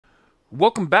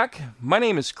Welcome back. My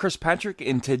name is Chris Patrick,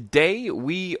 and today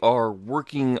we are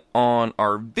working on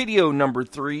our video number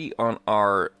 3 on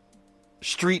our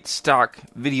street stock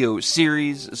video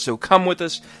series. So come with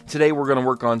us. Today we're going to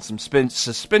work on some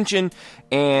suspension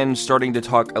and starting to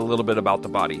talk a little bit about the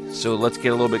body. So let's get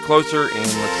a little bit closer and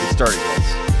let's get started,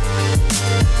 guys.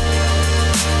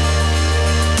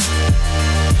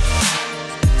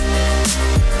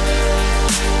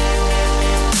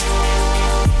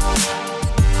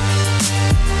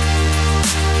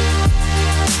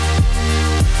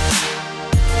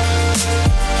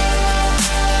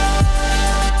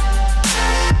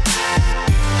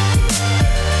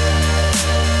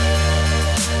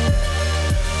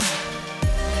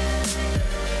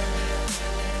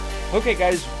 Okay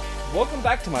guys, welcome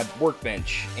back to my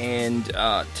workbench, and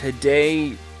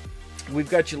today we've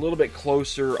got you a little bit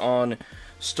closer on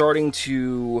starting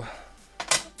to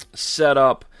set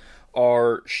up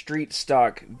our street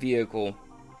stock vehicle.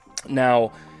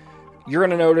 Now, you're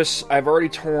going to notice I've already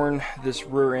torn this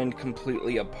rear end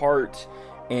completely apart,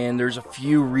 and there's a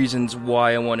few reasons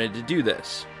why I wanted to do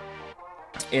this.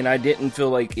 And I didn't feel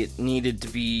like it needed to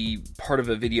be part of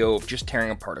a video of just tearing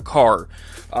apart a car.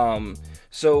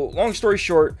 So, long story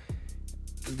short,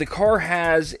 the car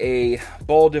has a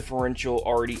ball differential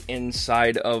already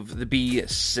inside of the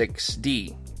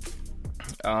B6D.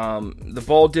 The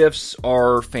ball diffs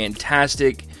are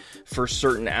fantastic for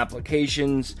certain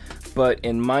applications, but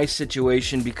in my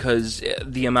situation, because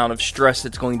the amount of stress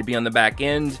that's going to be on the back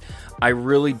end, I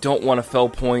really don't want a fail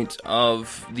point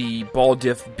of the ball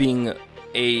diff being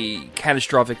a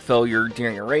catastrophic failure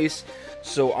during a race,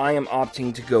 so I am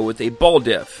opting to go with a ball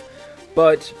diff.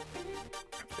 But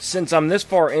since I'm this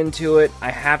far into it,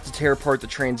 I have to tear apart the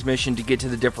transmission to get to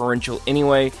the differential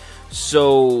anyway.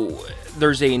 So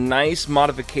there's a nice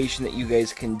modification that you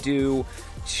guys can do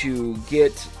to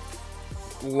get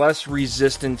less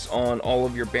resistance on all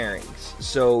of your bearings.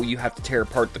 So you have to tear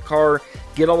apart the car,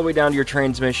 get all the way down to your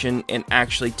transmission, and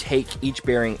actually take each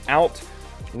bearing out.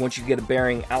 Once you get a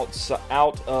bearing out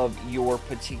of your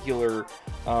particular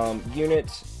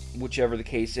unit, whichever the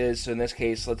case is. So in this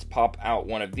case, let's pop out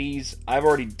one of these. I've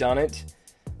already done it,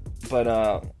 but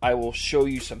I will show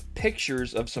you some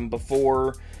pictures of some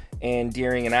before and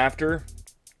during and after.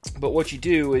 But what you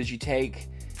do is you take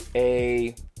a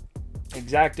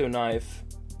X-Acto knife,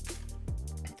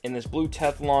 and this blue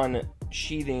Teflon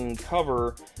sheathing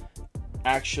cover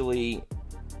actually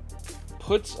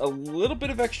puts a little bit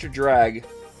of extra drag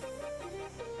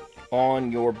on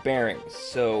your bearings.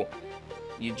 So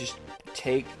you just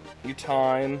take your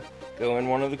time, go in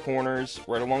one of the corners,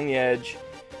 right along the edge,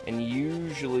 and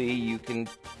usually you can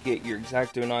get your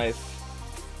X-Acto knife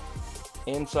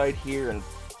inside here and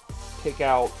pick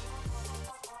out.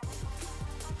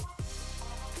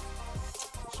 Is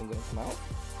this one going to come out?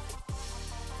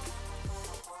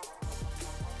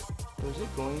 Or is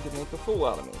it going to make a fool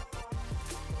out of me?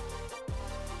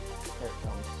 There it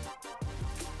comes.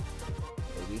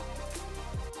 Maybe.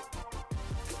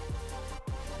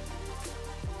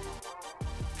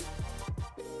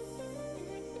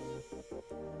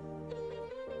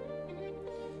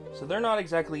 So they're not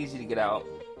exactly easy to get out.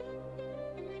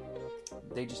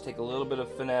 They just take a little bit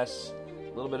of finesse,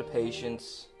 a little bit of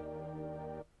patience.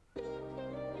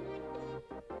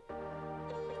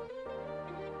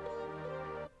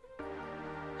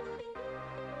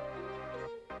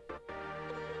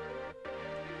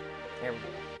 There we go.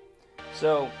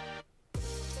 So,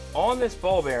 on this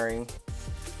ball bearing,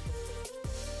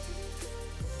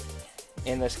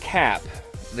 and this cap,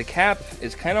 the cap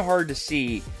is kind of hard to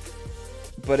see,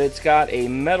 but it's got a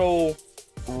metal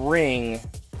ring,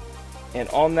 and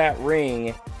on that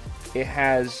ring it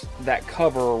has that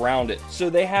cover around it.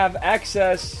 So they have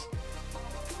excess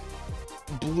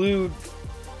blue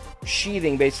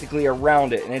sheathing basically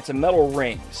around it, and it's a metal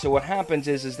ring. So what happens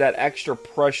is that extra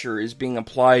pressure is being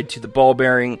applied to the ball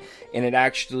bearing, and it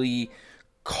actually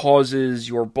causes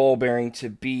your ball bearing to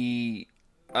be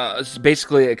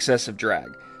basically excessive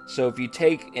drag. So if you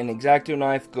take an X-Acto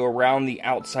knife, go around the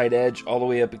outside edge all the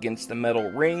way up against the metal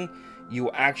ring, you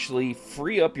will actually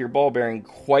free up your ball bearing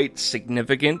quite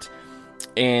significant.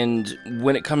 And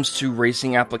when it comes to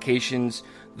racing applications,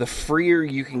 the freer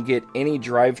you can get any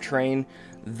drivetrain,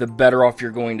 the better off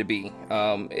you're going to be.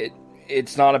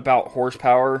 It's not about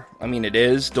horsepower. I mean, it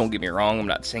is. Don't get me wrong. I'm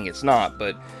not saying it's not,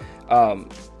 but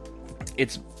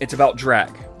it's about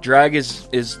drag. Drag is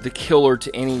the killer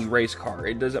to any race car.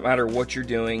 It doesn't matter what you're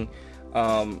doing,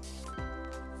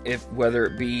 whether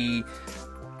it be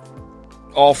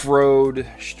off-road,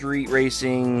 street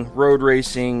racing, road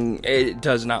racing, it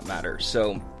does not matter.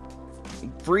 So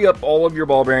free up all of your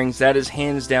ball bearings. That is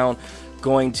hands down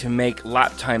going to make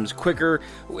lap times quicker.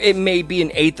 It may be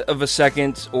an eighth of a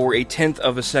second or a tenth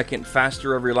of a second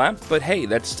faster every lap, but hey,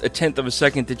 that's a tenth of a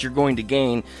second that you're going to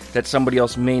gain that somebody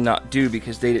else may not do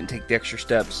because they didn't take the extra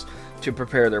steps to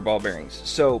prepare their ball bearings.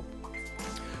 So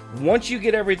once you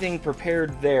get everything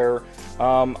prepared there,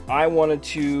 I wanted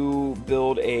to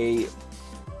build a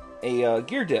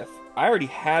gear diff. I already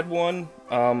had one,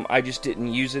 I just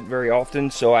didn't use it very often,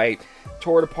 so I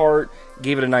tore it apart,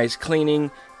 gave it a nice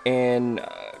cleaning, and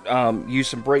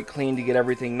used some brake clean to get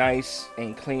everything nice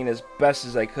and clean as best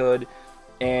as I could.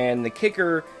 And the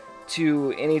kicker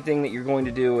to anything that you're going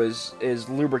to do is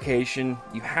lubrication.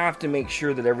 You have to make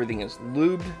sure that everything is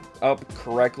lubed up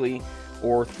correctly,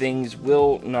 or things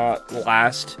will not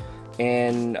last.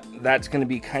 And that's going to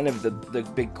be kind of the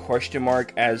big question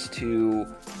mark as to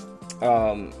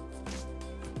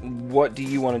what do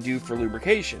you want to do for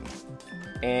lubrication.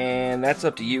 And that's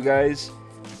up to you guys.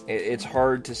 It's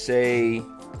hard to say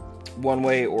one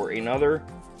way or another,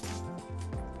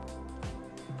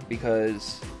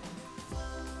 because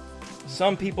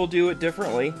some people do it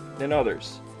differently than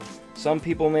others. Some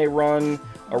people may run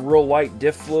a real light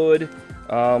diff fluid,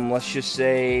 let's just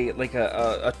say like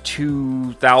a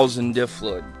 2000 diff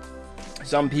fluid.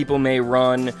 Some people may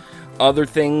run other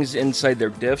things inside their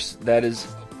diffs. That is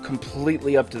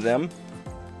completely up to them.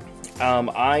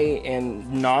 I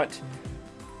am not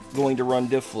going to run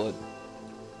diff fluid.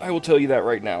 I will tell you that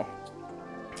right now.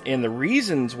 And the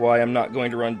reasons why I'm not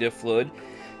going to run diff fluid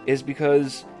is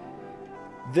because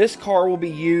this car will be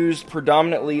used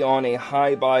predominantly on a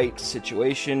high bite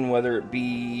situation, whether it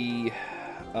be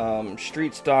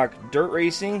street stock dirt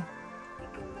racing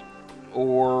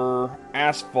or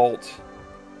asphalt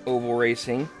oval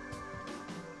racing.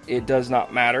 It does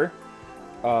not matter.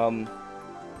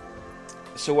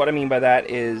 So what I mean by that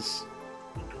is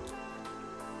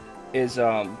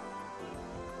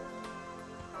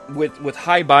with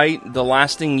high bite, the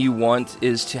last thing you want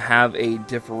is to have a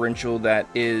differential that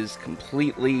is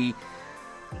completely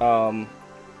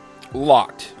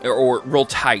locked or real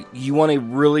tight. You want a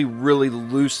really, really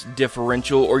loose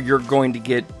differential, or you're going to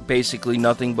get basically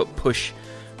nothing but push,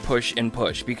 and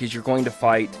push, because you're going to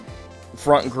fight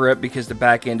front grip because the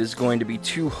back end is going to be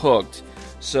too hooked.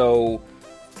 So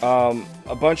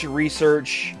a bunch of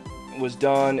research was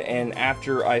done, and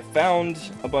after I found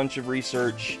a bunch of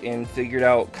research and figured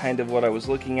out kind of what I was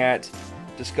looking at,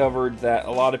 discovered that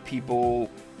a lot of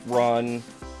people run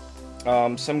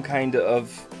some kind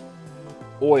of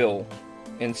oil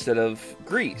instead of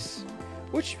grease,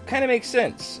 which kind of makes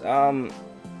sense.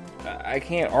 I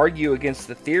can't argue against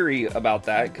the theory about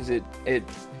that, because it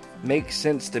makes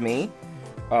sense to me.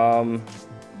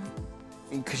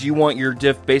 Because you want your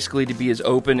diff basically to be as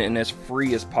open and as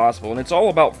free as possible, and it's all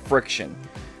about friction.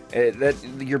 That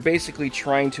you're basically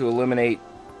trying to eliminate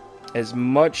as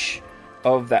much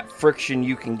of that friction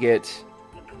you can get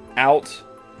out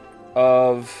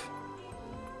of.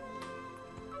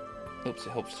 Oops,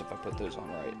 it helps if I put those on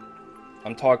right.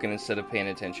 I'm talking instead of paying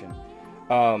attention.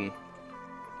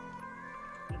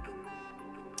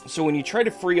 So when you try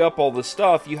to free up all the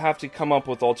stuff, you have to come up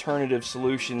with alternative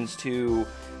solutions to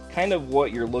kind of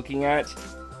what you're looking at,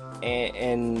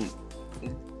 and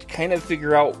kind of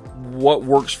figure out what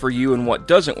works for you and what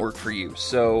doesn't work for you.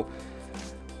 So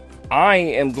I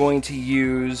am going to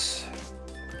use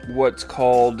what's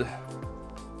called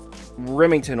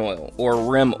Remington oil,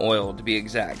 or Rem oil to be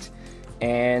exact.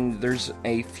 And there's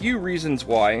a few reasons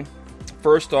why.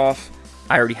 First off,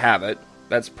 I already have it.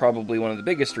 That's probably one of the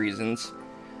biggest reasons.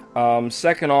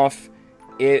 Second off,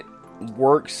 it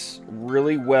works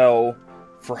really well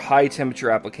for high temperature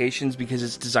applications because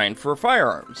it's designed for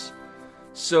firearms.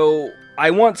 So I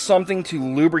want something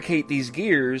to lubricate these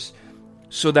gears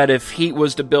so that if heat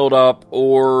was to build up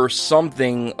or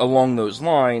something along those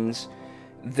lines,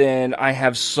 then I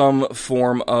have some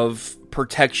form of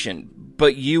protection.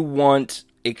 But you want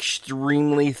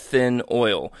extremely thin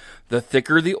oil. The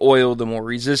thicker the oil, the more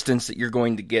resistance that you're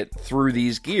going to get through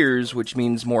these gears, which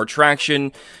means more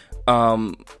traction.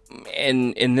 And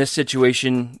in this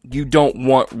situation, you don't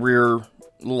want rear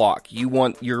lock. You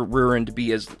want your rear end to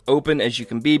be as open as you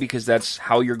can be, because that's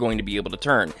how you're going to be able to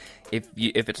turn. If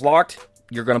it's locked,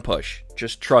 you're going to push.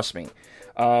 Just trust me.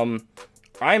 I'm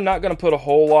not going to put a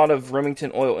whole lot of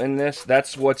Remington oil in this.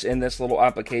 That's what's in this little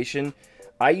application.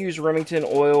 I use Remington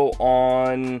oil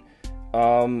on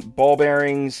ball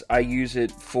bearings. I use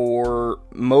it for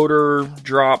motor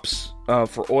drops,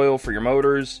 for oil for your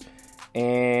motors.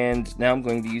 And now I'm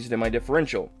going to use it in my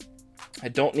differential. I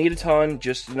don't need a ton,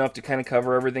 just enough to kind of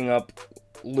cover everything up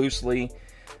loosely.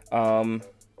 And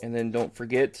then don't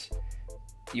forget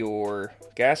your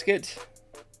gasket.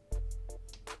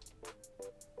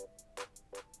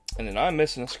 And then I'm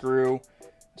missing a screw,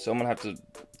 so I'm going to have to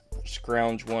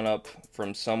scrounge one up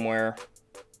from somewhere.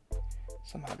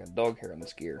 Somehow I got dog hair on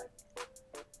this gear.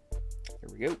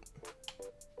 There we go.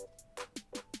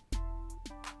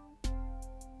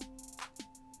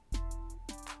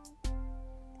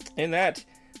 And that,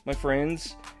 my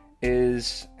friends,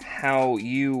 is how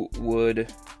you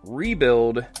would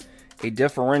rebuild a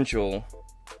differential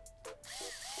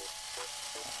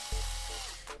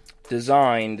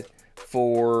designed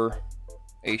for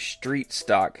a street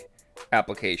stock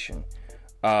application.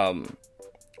 We're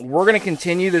going to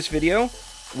continue this video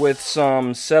with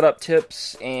some setup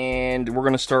tips, and we're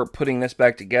going to start putting this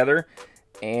back together,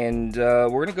 and we're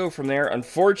going to go from there.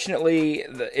 Unfortunately,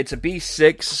 it's a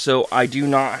B6, so I do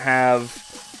not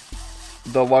have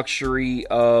the luxury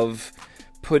of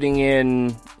putting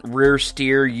in rear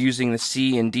steer using the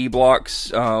C and D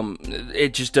blocks.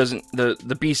 It just doesn't, the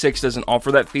B6 doesn't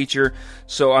offer that feature,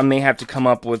 so I may have to come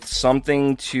up with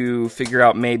something to figure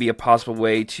out maybe a possible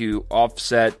way to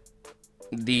offset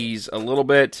these a little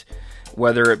bit,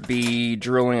 whether it be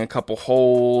drilling a couple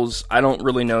holes. I don't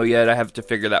really know yet. I have to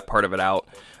figure that part of it out.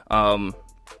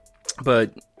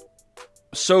 But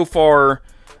so far,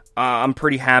 I'm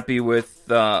pretty happy with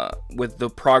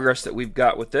the progress that we've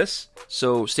got with this.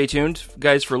 So stay tuned,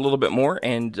 guys, for a little bit more,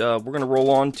 and we're going to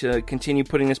roll on to continue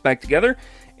putting this back together,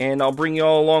 and I'll bring you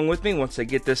all along with me once I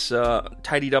get this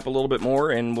tidied up a little bit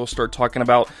more, and we'll start talking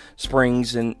about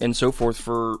springs and so forth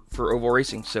for oval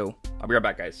racing. So I'll be right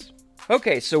back, guys.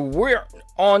 Okay, so we're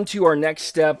on to our next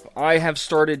step. I have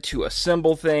started to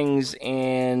assemble things,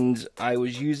 and I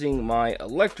was using my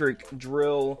electric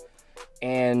drill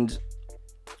and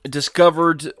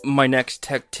discovered my next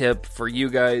tech tip for you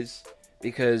guys,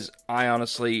 because I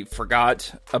honestly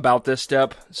forgot about this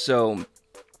step. So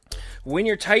when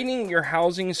you're tightening your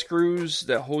housing screws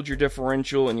that hold your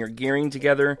differential and your gearing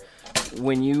together,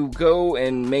 when you go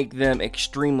and make them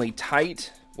extremely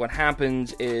tight, what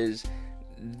happens is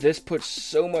this puts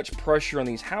so much pressure on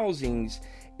these housings,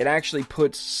 it actually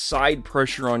puts side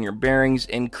pressure on your bearings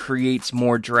and creates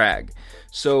more drag.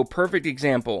 So perfect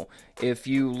example, if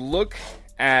you look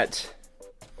at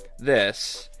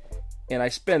this and I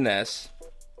spin this,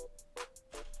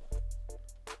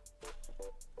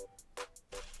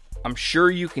 I'm sure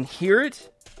you can hear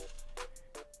it,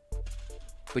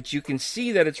 but you can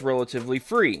see that it's relatively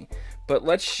free. But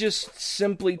let's just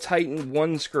simply tighten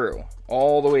one screw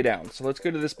all the way down. So let's go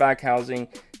to this back housing,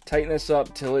 tighten this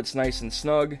up till it's nice and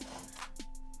snug.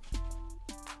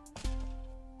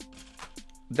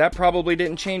 That probably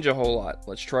didn't change a whole lot.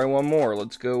 Let's try one more.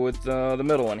 Let's go with the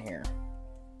middle one here.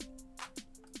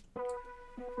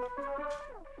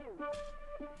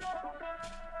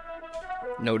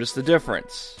 Notice the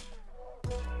difference.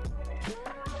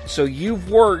 So you've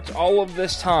worked all of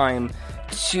this time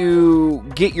to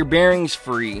get your bearings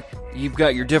free. You've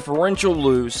got your differential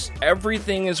loose.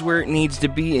 Everything is where it needs to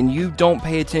be, and you don't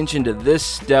pay attention to this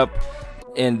step,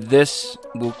 and this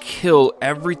will kill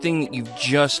everything that you've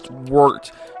just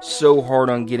worked so hard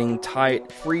on getting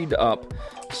tight, freed up.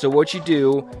 So what you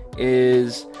do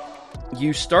is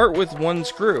you start with one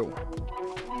screw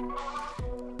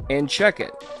and check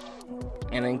it,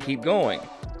 and then keep going.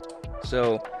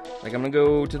 So like I'm gonna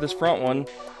go to this front one,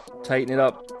 tighten it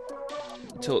up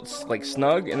until it's like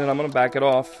snug, and then I'm gonna back it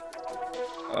off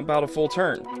about a full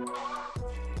turn.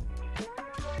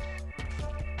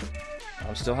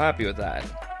 I'm still happy with that.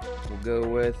 We'll go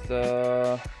with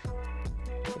the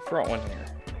front one here.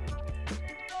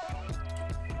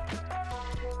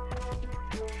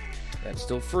 That's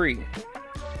still free.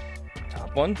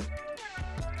 Top one.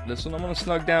 This one I'm going to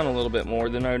snug down a little bit more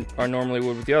than I normally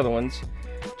would with the other ones,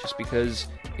 just because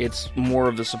it's more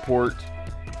of the support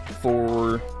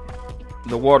for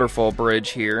the waterfall bridge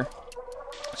here.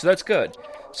 So that's good.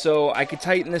 So I could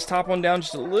tighten this top one down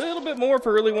just a little bit more if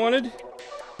I really wanted.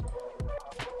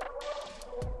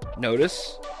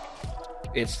 Notice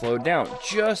it slowed down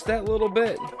just that little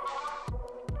bit.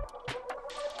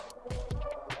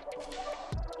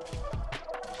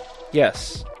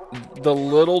 Yes, the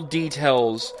little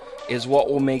details is what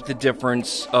will make the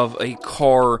difference of a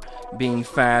car being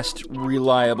fast,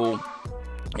 reliable,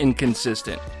 and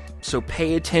consistent. So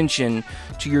pay attention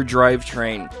to your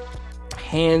drivetrain.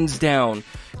 Hands down,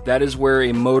 that is where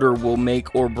a motor will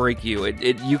make or break you.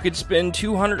 You could spend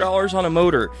 $200 on a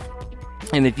motor,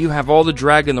 and if you have all the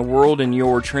drag in the world in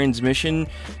your transmission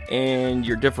and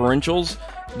your differentials,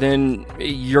 then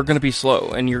you're going to be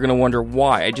slow, and you're going to wonder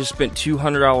why. I just spent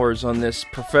 $200 on this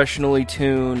professionally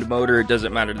tuned motor. It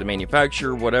doesn't matter the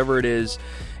manufacturer, whatever it is,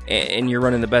 and you're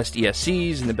running the best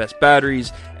ESCs and the best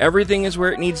batteries. Everything is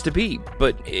where it needs to be.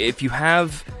 But if you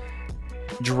have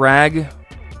drag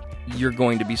you're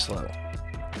going to be slow.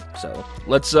 So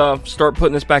let's start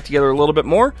putting this back together a little bit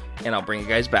more, and I'll bring you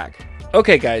guys back.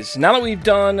 Okay guys, now that we've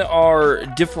done our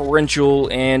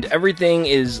differential and everything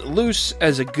is loose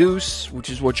as a goose, which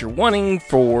is what you're wanting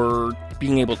for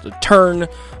being able to turn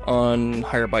on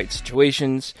higher bite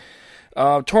situations,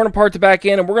 torn apart the back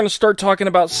end, and we're going to start talking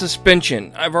about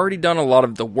suspension. I've already done a lot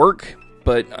of the work,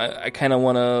 but I kind of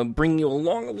want to bring you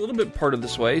along a little bit part of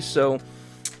this way. So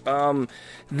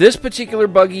this particular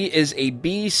buggy is a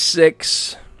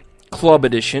B6 Club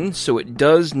Edition, so it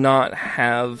does not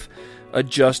have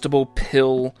adjustable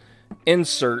pill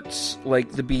inserts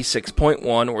like the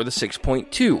B6.1 or the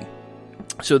 6.2.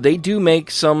 So they do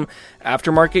make some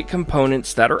aftermarket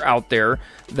components that are out there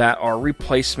that are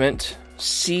replacement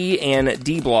C and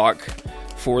D block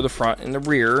for the front and the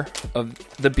rear of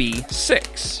the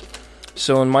B6.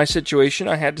 So in my situation,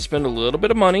 I had to spend a little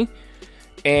bit of money,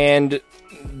 and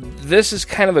this is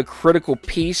kind of a critical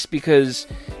piece because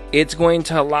it's going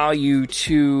to allow you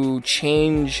to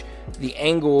change the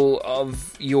angle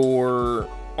of your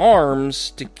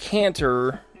arms to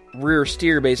canter rear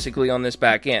steer basically on this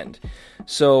back end.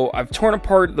 So I've torn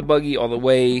apart the buggy all the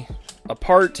way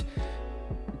apart,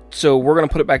 so we're going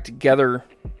to put it back together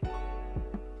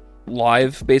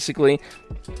live basically,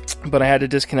 but I had to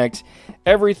disconnect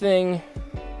everything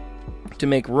to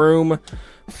make room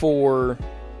for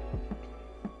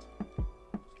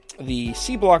the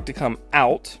C block to come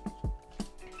out.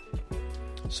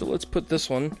 So let's put this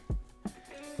one,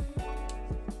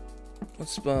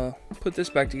 let's put this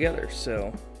back together.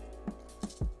 So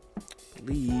I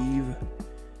believe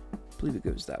it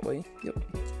goes that way. Yep.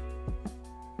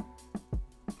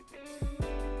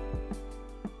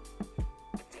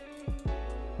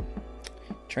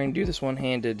 Trying to do this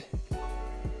one-handed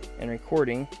and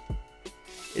recording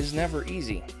is never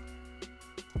easy.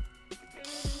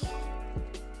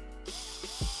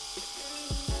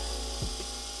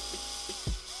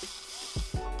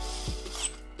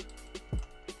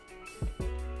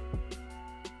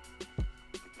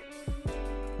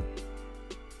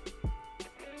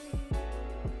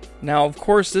 Now, of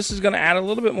course, this is going to add a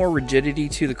little bit more rigidity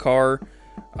to the car.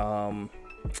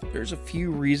 There's a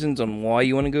few reasons on why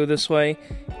you want to go this way.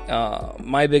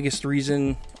 My biggest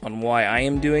reason on why I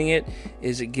am doing it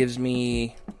is it gives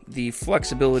me the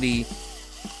flexibility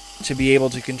to be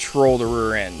able to control the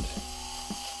rear end.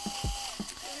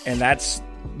 And that's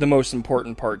the most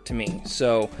important part to me.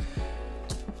 So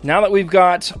now that we've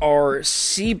got our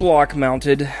C block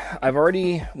mounted, I've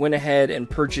already went ahead and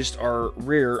purchased our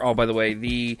rear. Oh, by the way,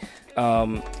 the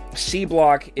C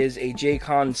block is a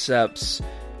J-Concepts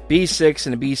B6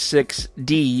 and a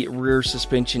B6D rear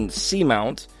suspension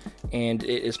C-mount, and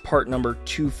it is part number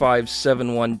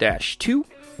 2571-2,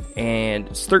 and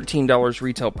it's $13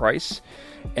 retail price.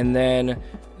 And then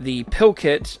the pill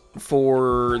kit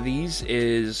for these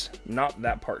is not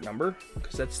that part number,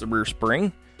 because that's the rear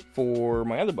spring for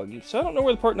my other buggy. So I don't know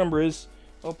where the part number is.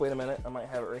 Oh, wait a minute. I might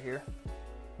have it right here.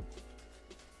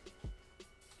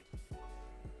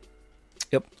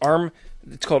 Yep,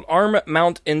 it's called arm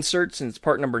mount inserts, and it's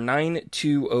part number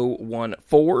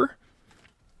 92014.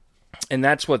 And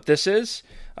that's what this is.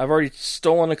 I've already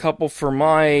stolen a couple for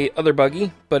my other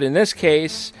buggy, but in this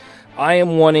case, I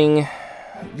am wanting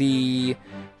the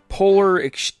Polar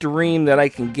Extreme that I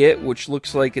can get, which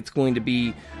looks like it's going to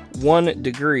be 1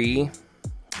 degree.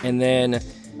 And then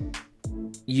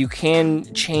you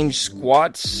can change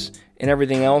squats and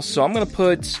everything else. So I'm going to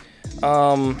put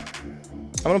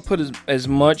as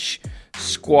much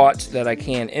squat that I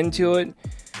can into it,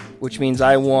 which means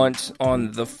I want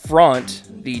on the front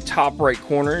the top right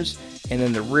corners, and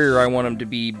then the rear I want them to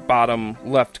be bottom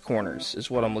left corners is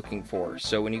what I'm looking for.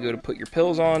 So when you go to put your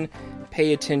pills on,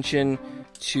 pay attention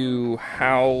to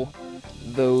how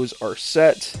those are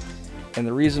set. And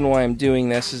the reason why I'm doing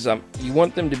this is you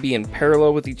want them to be in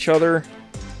parallel with each other.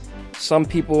 Some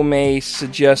people may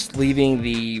suggest leaving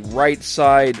the right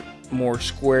side more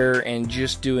square and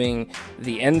just doing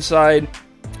the inside.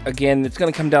 Again, it's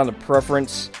going to come down to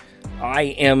preference. I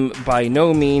am by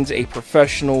no means a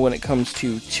professional when it comes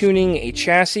to tuning a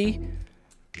chassis.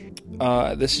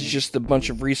 This is just a bunch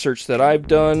of research that I've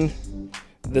done.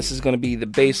 This is going to be the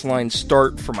baseline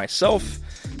start for myself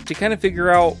to kind of figure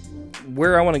out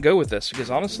where I want to go with this, because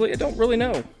honestly, I don't really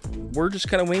know. We're just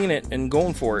kind of winging it and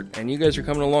going for it, and you guys are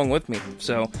coming along with me.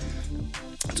 So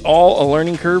it's all a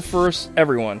learning curve for us,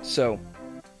 everyone. So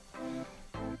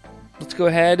let's go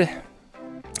ahead.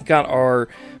 Got our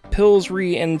pills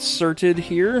reinserted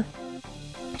here.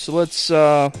 So let's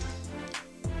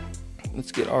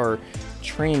get our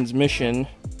transmission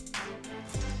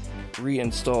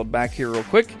reinstalled back here real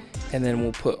quick, and then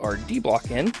we'll put our D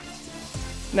block in.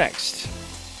 Next,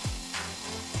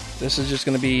 this is just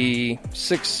going to be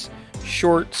 6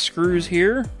 short screws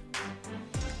here.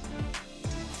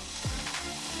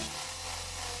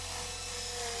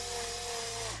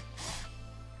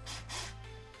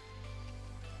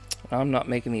 I'm not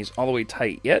making these all the way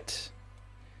tight yet.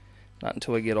 Not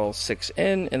until I get all 6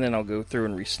 in, and then I'll go through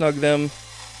and re-snug them.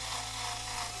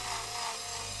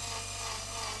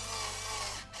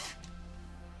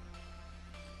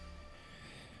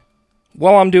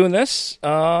 While I'm doing this,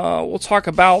 we'll talk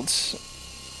about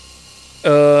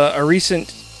a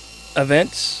recent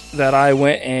event that I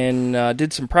went and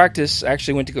did some practice.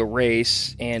 Actually went to go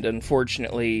race, and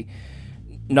unfortunately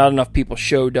not enough people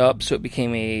showed up, so it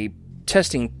became a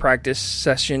testing practice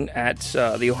session at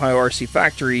the Ohio RC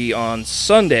Factory on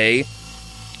Sunday,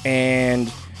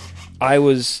 and I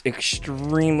was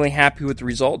extremely happy with the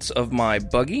results of my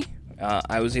buggy.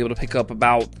 I was able to pick up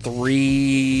about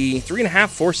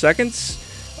 3.5-4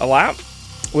 seconds a lap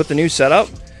with the new setup,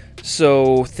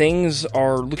 so things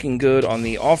are looking good on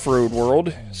the off-road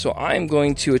world. So I'm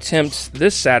going to attempt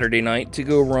this Saturday night to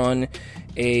go run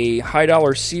a high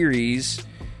dollar series,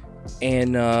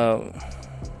 and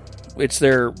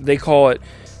they call it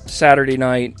Saturday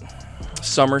Night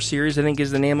Summer Series, I think is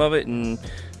the name of it, and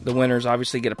the winners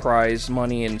obviously get a prize,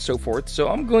 money, and so forth. So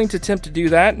I'm going to attempt to do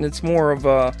that, and it's more of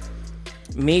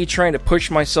me trying to push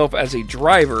myself as a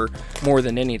driver more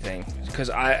than anything, because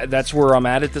that's where I'm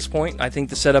at this point. I think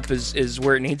the setup is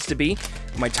where it needs to be.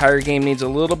 My tire game needs a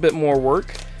little bit more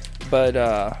work, but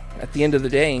at the end of the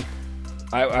day,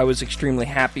 I was extremely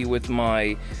happy with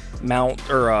my mount,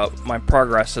 or my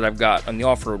progress that I've got on the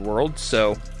off-road world,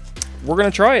 so we're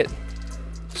going to try it.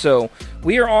 So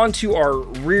we are on to our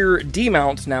rear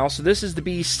D-mount now. So this is the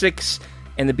B6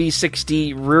 and the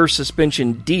B6D rear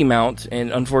suspension D-mount,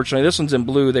 and unfortunately this one's in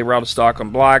blue. They were out of stock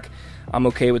on black. I'm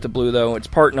okay with the blue though. It's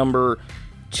part number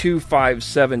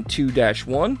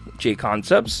 2572-1, J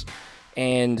Concepts.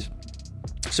 And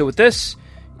so with this,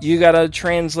 you gotta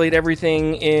translate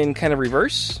everything in kind of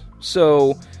reverse.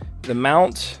 So the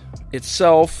mount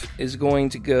itself is going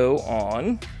to go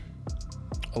on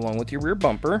along with your rear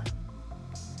bumper,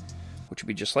 which would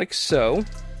be just like so.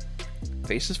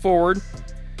 Faces forward.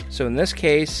 So in this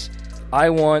case, I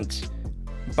want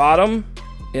bottom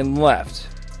and left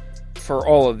for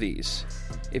all of these,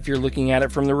 if you're looking at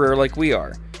it from the rear like we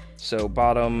are. So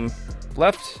bottom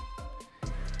left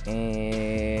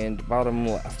and bottom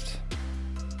left.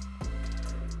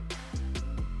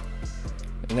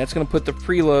 And that's going to put the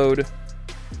preload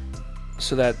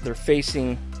so that they're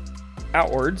facing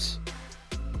outwards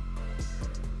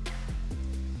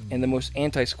and the most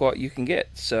anti-squat you can get.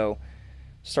 So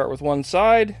start with one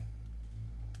side.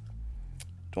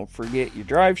 Don't forget your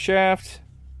drive shaft.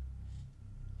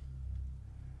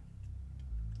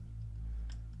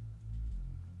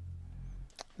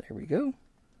 There we go.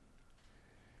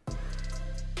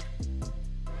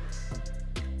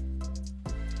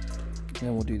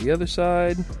 And we'll do the other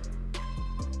side.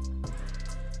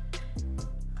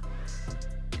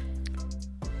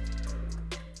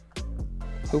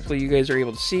 Hopefully you guys are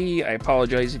able to see. I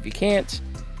apologize if you can't,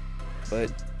 but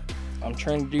I'm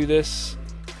trying to do this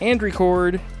and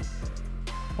record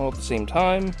all at the same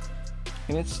time,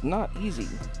 and it's not easy,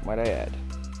 might I add.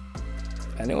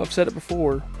 I know I've said it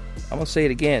before. I'm going to say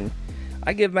it again.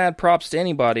 I give mad props to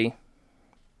anybody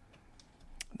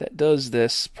that does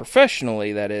this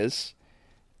professionally, that is.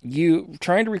 You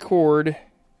trying to record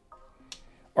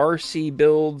RC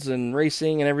builds and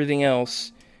racing and everything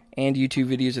else and YouTube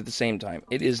videos at the same time.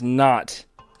 It is not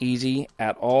easy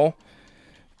at all,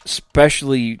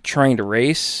 especially trying to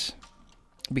race,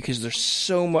 because there's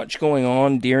so much going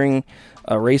on during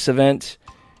a race event.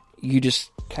 You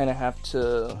just kind of have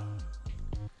to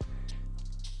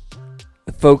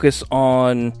focus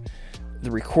on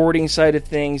the recording side of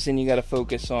things, then you got to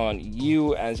focus on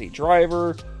you as a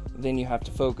driver, then you have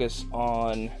to focus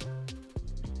on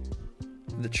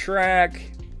the track,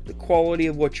 the quality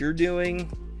of what you're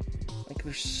doing. Like,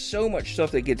 there's so much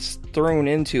stuff that gets thrown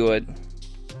into it.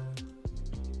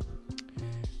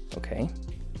 Okay,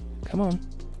 come on.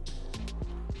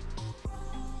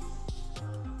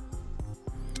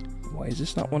 Why is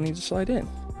this not wanting to slide in?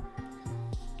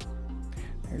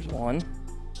 There's one.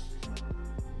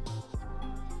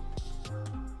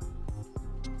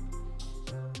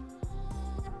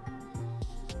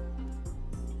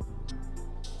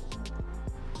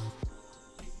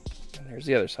 There's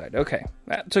the other side. Okay,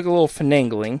 that took a little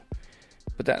finagling,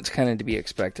 but that's kind of to be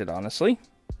expected, honestly.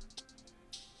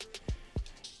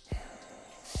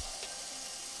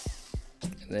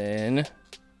 And then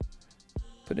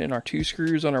put in our 2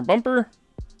 screws on our bumper.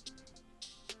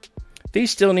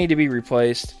 These still need to be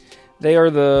replaced. They are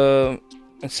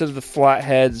instead of the flat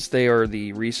heads, they are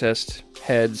the recessed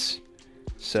heads.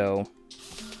 So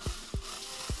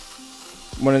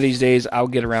one of these days I'll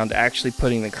get around to actually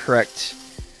putting the correct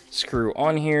screw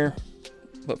on here,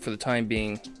 but for the time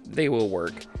being, they will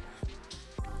work.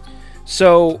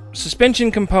 So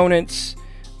suspension components,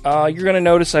 you're going to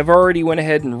notice I've already went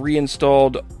ahead and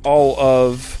reinstalled all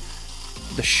of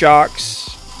the shocks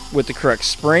with the correct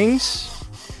springs,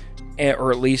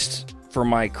 or at least for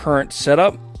my current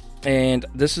setup. And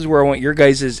this is where I want your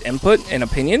guys' input and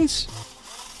opinions.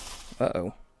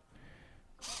 Uh-oh.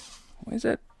 Why is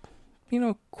that,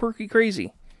 quirky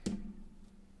crazy?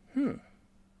 It's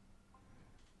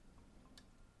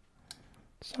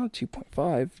not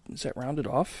 2.5. Is that rounded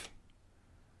off?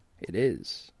 It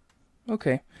is.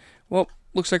 Okay. Well,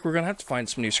 looks like we're going to have to find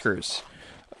some new screws.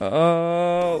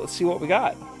 Let's see what we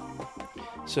got.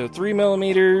 So 3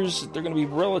 millimeters. They're going to be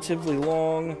relatively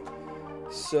long.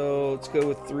 So let's go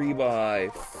with 3 by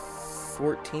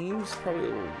 14s. Probably a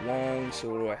little long. So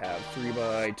what do I have? 3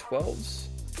 by 12s.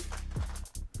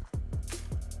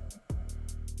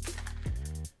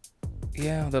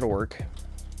 Yeah, that'll work.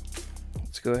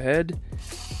 Let's go ahead.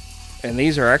 And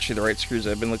these are actually the right screws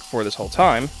I've been looking for this whole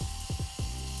time.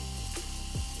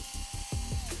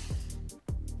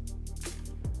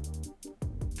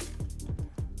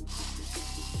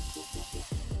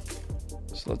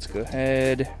 So let's go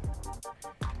ahead,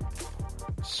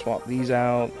 swap these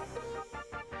out.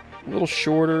 A little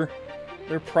shorter.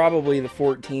 They're probably the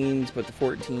 14s, but the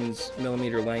 14s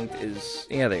millimeter length is...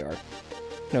 Yeah, they are.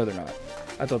 No, they're not.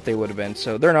 I thought they would have been.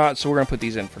 So they're not, so we're going to put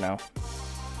these in for now.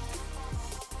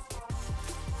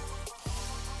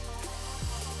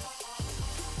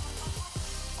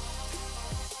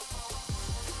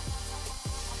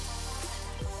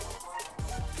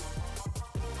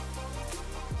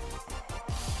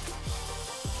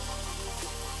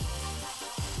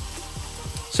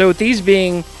 So with these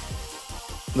being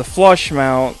the flush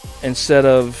mount instead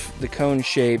of the cone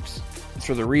shaped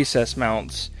for the recess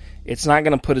mounts, it's not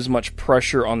going to put as much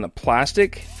pressure on the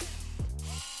plastic,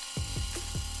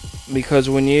 because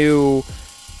when you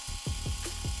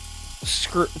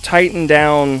tighten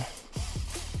down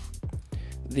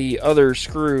the other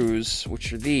screws,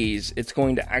 which are these, it's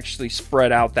going to actually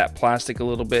spread out that plastic a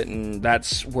little bit, and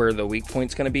that's where the weak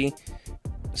point's going to be.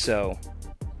 So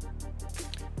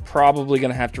probably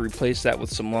going to have to replace that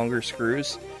with some longer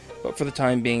screws, but for the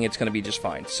time being it's going to be just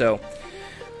fine. So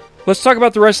let's talk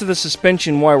about the rest of the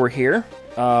suspension while we're here.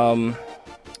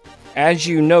 As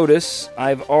you notice,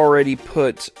 I've already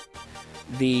put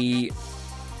the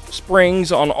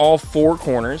springs on all 4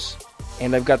 corners,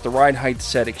 and I've got the ride height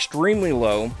set extremely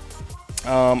low.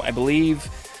 I believe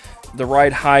the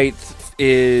ride height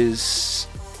is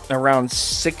around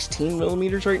 16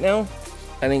 millimeters right now.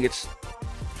 I think it's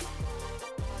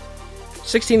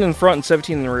 16 in the front and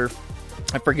 17 in the rear.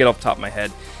 I forget off the top of my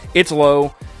head. It's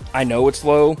low. I know it's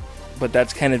low, but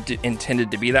that's kind of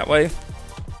intended to be that way.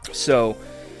 So,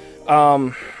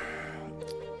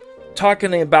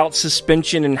 talking about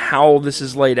suspension and how this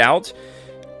is laid out,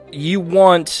 you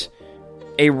want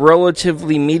a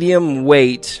relatively medium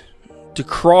weight to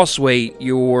cross weight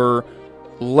your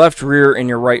left rear and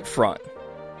your right front.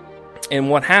 And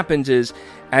what happens is,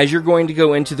 as you're going to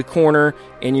go into the corner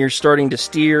and you're starting to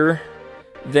steer,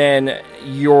 then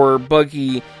your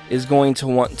buggy is going to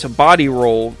want to body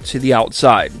roll to the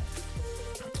outside.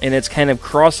 And it's kind of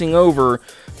crossing over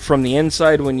from the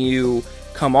inside. When you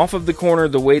come off of the corner,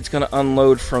 the weight's going to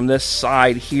unload from this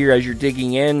side here as you're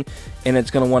digging in, and it's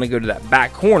going to want to go to that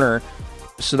back corner.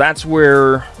 So that's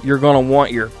where you're going to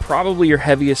want probably your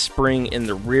heaviest spring in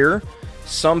the rear.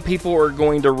 Some people are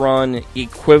going to run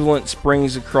equivalent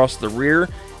springs across the rear,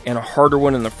 and a harder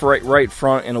one in the right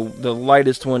front, and the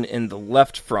lightest one in the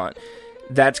left front.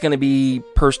 That's going to be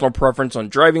personal preference on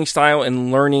driving style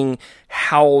and learning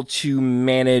how to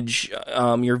manage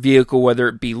your vehicle, whether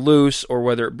it be loose or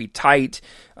whether it be tight.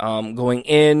 Going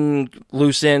in,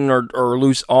 or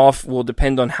loose off will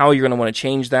depend on how you're going to want to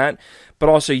change that. But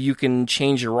also you can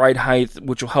change your ride height,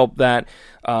 which will help that.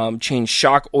 Change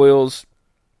shock oils,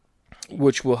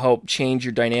 which will help change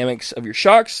your dynamics of your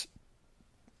shocks.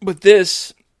 But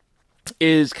this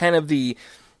is kind of the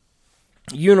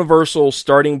universal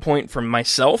starting point for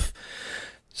myself.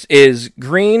 Is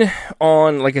green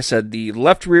on, like I said, the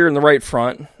left rear and the right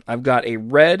front. I've got a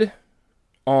red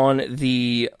on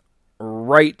the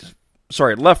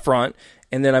left front,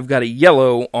 and then I've got a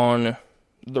yellow on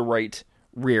the right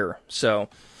rear. So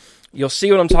you'll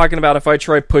see what I'm talking about if I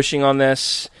try pushing on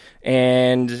this,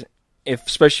 and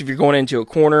especially if you're going into a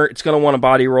corner, it's going to want to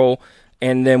body roll.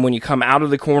 and then when you come out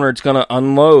of the corner, it's going to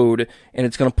unload, and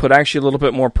it's going to put actually a little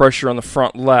bit more pressure on the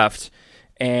front left,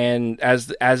 and as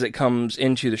it comes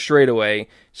into the straightaway.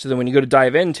 So then when you go to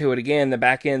dive into it again, the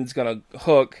back end's going to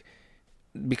hook,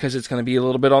 because it's going to be a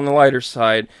little bit on the lighter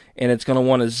side, and it's going to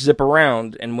want to zip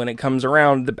around, and when it comes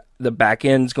around, the back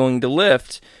end's going to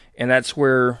lift, and that's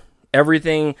where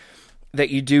everything that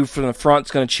you do from the front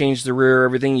is going to change the rear,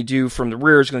 everything you do from the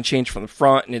rear is going to change from the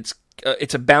front, and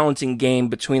it's a balancing game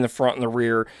between the front and the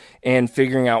rear, and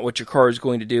figuring out what your car is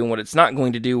going to do and what it's not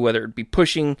going to do, whether it be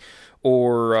pushing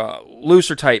or loose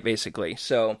or tight, basically.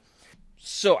 So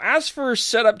as for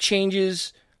setup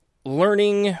changes,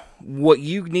 learning what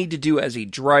you need to do as a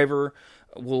driver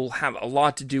will have a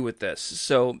lot to do with this.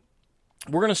 So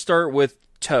we're going to start with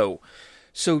toe.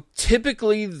 So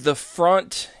typically the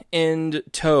front end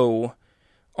toe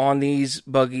on these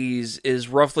buggies is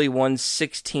roughly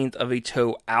 1/16 of a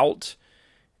toe out.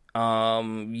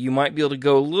 You might be able to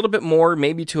go a little bit more,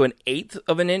 maybe to 1/8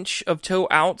 of an inch of toe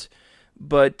out,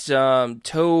 but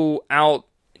toe out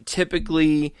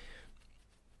typically,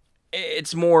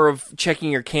 it's more of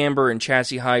checking your camber and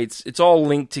chassis heights. It's all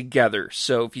linked together.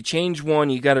 So if you change one,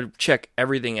 you got to check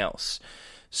everything else.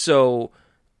 So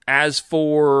as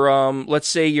for, let's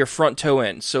say your front toe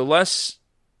in. So less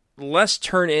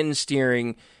turn in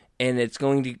steering, and it's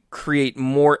going to create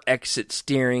more exit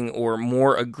steering or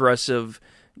more aggressive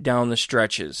down the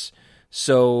stretches.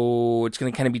 So it's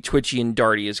going to kind of be twitchy and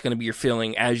darty. It's going to be your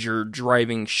feeling as you're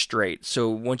driving straight. So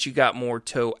once you got more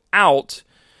toe out,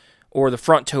 or the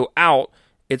front toe out,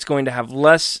 it's going to have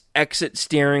less exit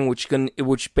steering,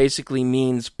 which basically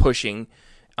means pushing,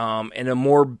 and a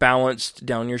more balanced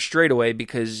down your straightaway,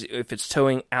 because if it's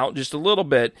toeing out just a little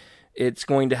bit, it's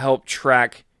going to help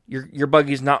track. Your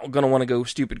buggy's not going to want to go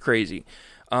stupid crazy.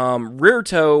 Rear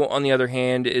toe, on the other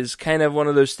hand, is kind of one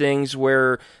of those things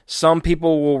where some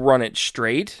people will run it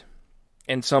straight,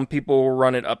 and some people will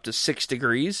run it up to 6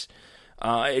 degrees.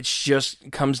 It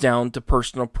just comes down to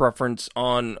personal preference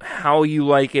on how you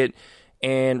like it,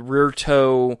 and rear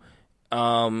toe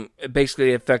it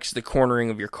basically affects the cornering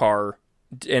of your car,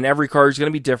 and every car is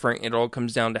going to be different. It all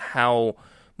comes down to how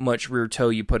much rear toe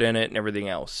you put in it and everything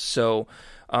else. So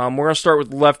we're going to start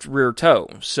with left rear toe.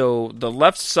 So the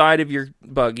left side of your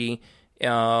buggy,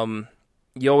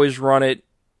 you always run it,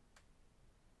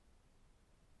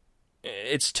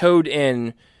 it's toed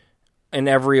in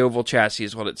every oval chassis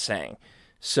is what it's saying.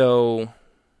 So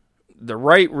the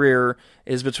right rear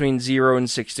is between 0 and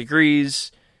 6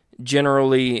 degrees.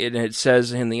 Generally, it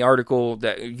says in the article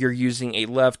that you're using a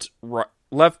left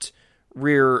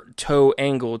rear toe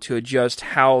angle to adjust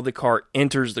how the car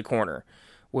enters the corner,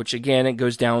 which again, it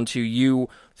goes down to you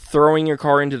throwing your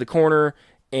car into the corner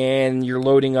and you're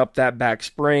loading up that back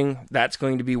spring. That's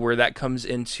going to be where that comes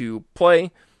into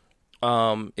play.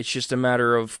 It's just a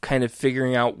matter of kind of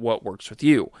figuring out what works with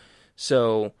you.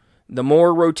 So the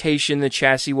more rotation the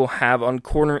chassis will have on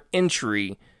corner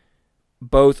entry,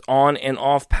 both on and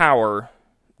off power,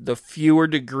 the fewer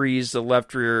degrees the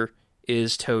left rear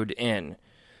is towed in.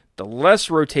 The less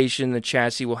rotation the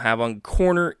chassis will have on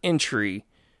corner entry,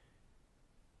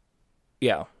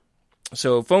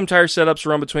 so foam tire setups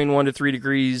run between 1 to 3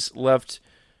 degrees left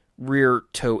rear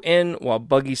toe in, while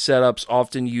buggy setups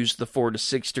often use the 4 to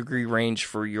 6 degree range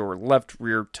for your left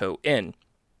rear toe in.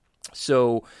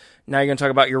 So now you're going to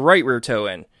talk about your right rear toe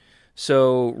in.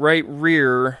 So right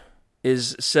rear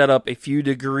is set up a few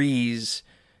degrees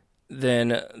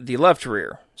than the left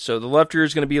rear. So the left rear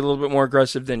is going to be a little bit more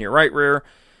aggressive than your right rear.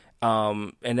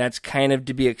 And that's kind of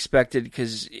to be expected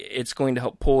because it's going to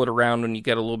help pull it around when you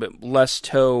get a little bit less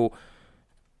toe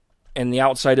and the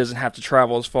outside doesn't have to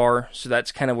travel as far. So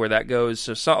that's kind of where that goes.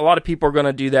 So a lot of people are going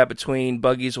to do that between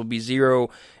buggies will be 0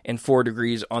 and 4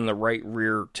 degrees on the right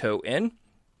rear toe in.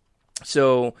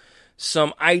 So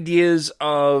some ideas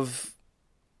of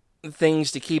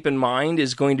things to keep in mind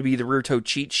is going to be the rear toe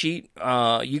cheat sheet.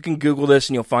 You can Google this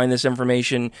and you'll find this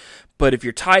information. But if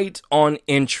you're tight on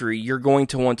entry, you're going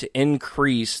to want to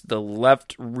increase the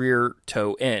left rear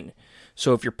toe in.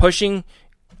 So if you're pushing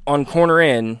on corner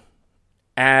in,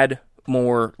 add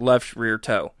more left rear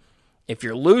toe. If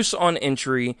you're loose on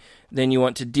entry, then you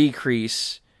want to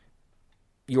decrease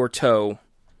your toe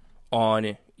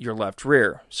on your left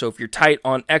rear. So if you're tight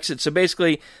on exit, so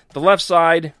basically the left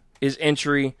side is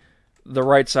entry, the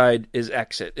right side is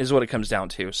exit, is what it comes down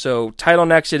to. So tight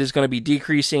on exit is going to be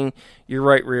decreasing your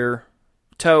right rear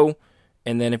toe,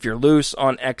 and then if you're loose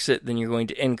on exit, then you're going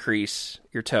to increase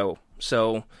your toe.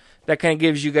 So that kind of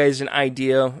gives you guys an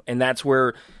idea, and that's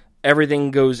where everything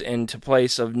goes into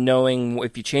place of knowing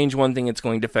if you change one thing, it's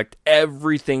going to affect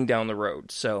everything down the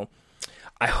road. So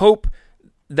I hope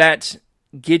that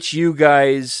get you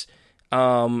guys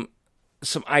some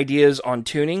ideas on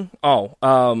tuning.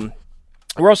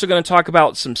 We're also going to talk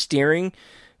about some steering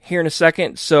here in a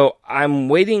second. So I'm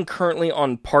waiting currently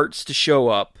on parts to show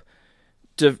up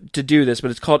to do this, but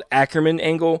it's called Ackerman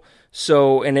angle.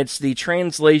 So, and it's the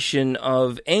translation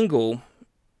of angle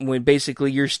when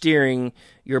basically you're steering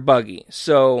your buggy.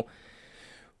 So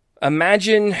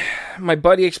imagine, my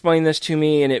buddy explained this to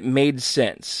me and it made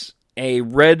sense. A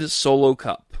red Solo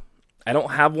cup. I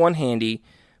don't have one handy,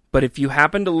 but if you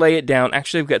happen to lay it down,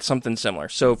 actually I've got something similar.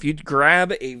 So if you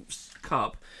grab a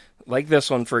cup, like this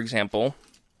one for example,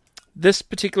 this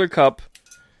particular cup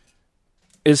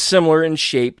is similar in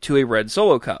shape to a red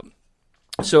Solo cup.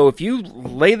 So if you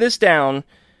lay this down,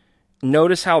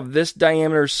 notice how this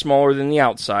diameter is smaller than the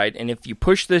outside, and if you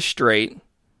push this straight,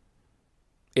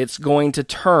 it's going to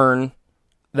turn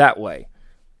that way.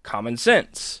 Common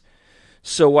sense.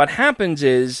 So what happens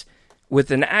is,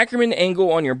 with an Ackerman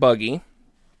angle on your buggy,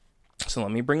 so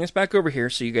let me bring this back over here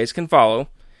so you guys can follow.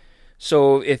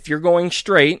 So if you're going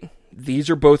straight, these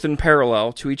are both in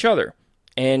parallel to each other.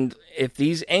 And if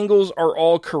these angles are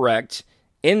all correct,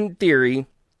 in theory,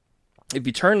 if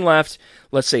you turn left,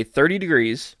 let's say 30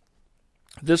 degrees,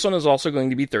 this one is also going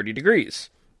to be 30 degrees.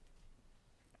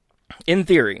 In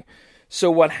theory. So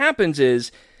what happens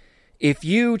is, if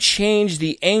you change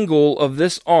the angle of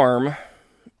this arm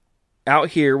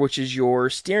out here, which is your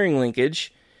steering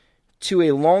linkage, to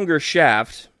a longer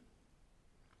shaft,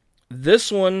 this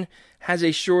one has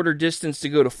a shorter distance to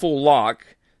go to full lock.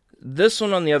 This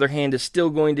one, on the other hand, is still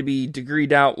going to be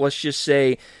degreed out. Let's just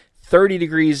say 30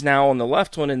 degrees now on the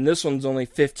left one, and this one's only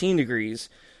 15 degrees.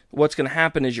 What's going to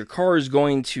happen is your car is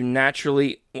going to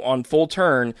naturally, on full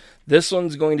turn, this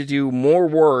one's going to do more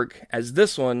work, as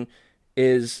this one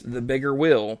is the bigger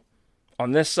wheel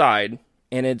on this side,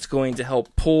 and it's going to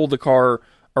help pull the car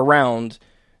around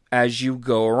as you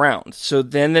go around. So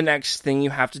then the next thing you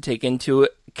have to take into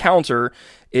counter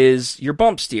is your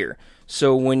bump steer.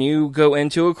 So when you go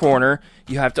into a corner,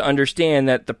 you have to understand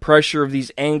that the pressure of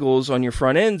these angles on your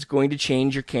front end is going to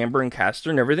change your camber and caster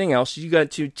and everything else. So you got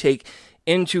to take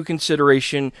into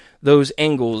consideration those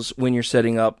angles when you're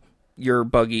setting up your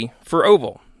buggy for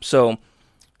oval. So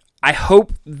I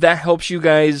hope that helps you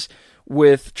guys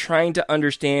with trying to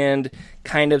understand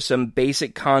kind of some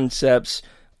basic concepts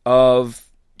of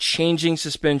changing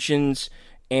suspensions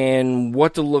and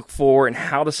what to look for and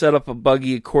how to set up a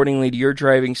buggy accordingly to your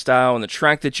driving style and the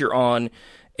track that you're on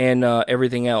and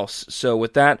everything else. So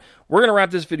with that, we're going to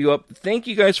wrap this video up. Thank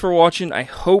you guys for watching. I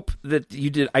hope that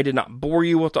I did not bore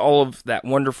you with all of that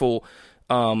wonderful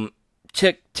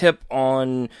tip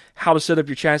on how to set up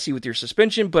your chassis with your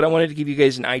suspension, but I wanted to give you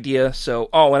guys an idea. So,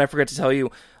 and I forgot to tell you,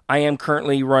 I am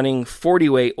currently running 40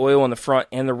 weight oil on the front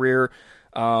and the rear.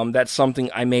 That's something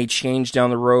I may change down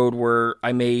the road, where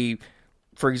I may,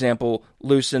 for example,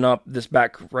 loosen up this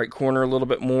back right corner a little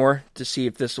bit more to see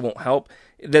if this won't help.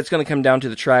 That's going to come down to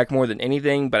the track more than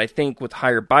anything, but I think with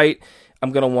higher bite,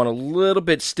 I'm going to want a little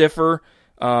bit stiffer.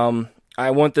 I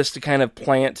want this to kind of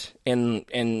plant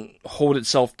and hold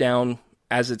itself down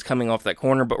as it's coming off that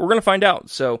corner, but we're going to find out.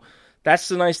 So that's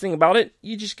the nice thing about it.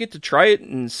 You just get to try it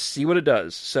and see what it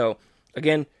does. So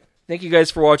again, thank you guys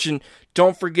for watching.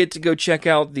 Don't forget to go check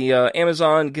out the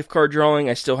Amazon gift card drawing.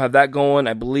 I still have that going.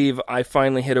 I believe I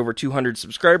finally hit over 200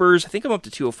 subscribers. I think I'm up to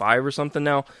 205 or something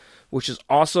now, which is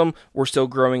awesome. We're still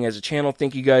growing as a channel.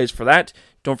 Thank you guys for that.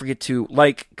 Don't forget to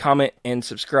like, comment, and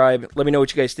subscribe. Let me know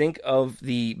what you guys think of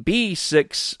the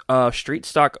B6 Street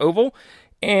Stock Oval.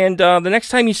 And the next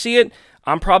time you see it,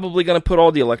 I'm probably going to put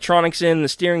all the electronics in, the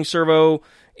steering servo,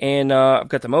 and I've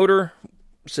got the motor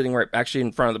sitting right actually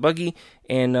in front of the buggy.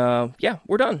 And yeah,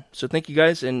 we're done. So thank you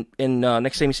guys. And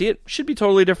next time you see it, should be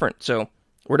totally different. So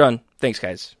we're done. Thanks,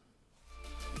 guys.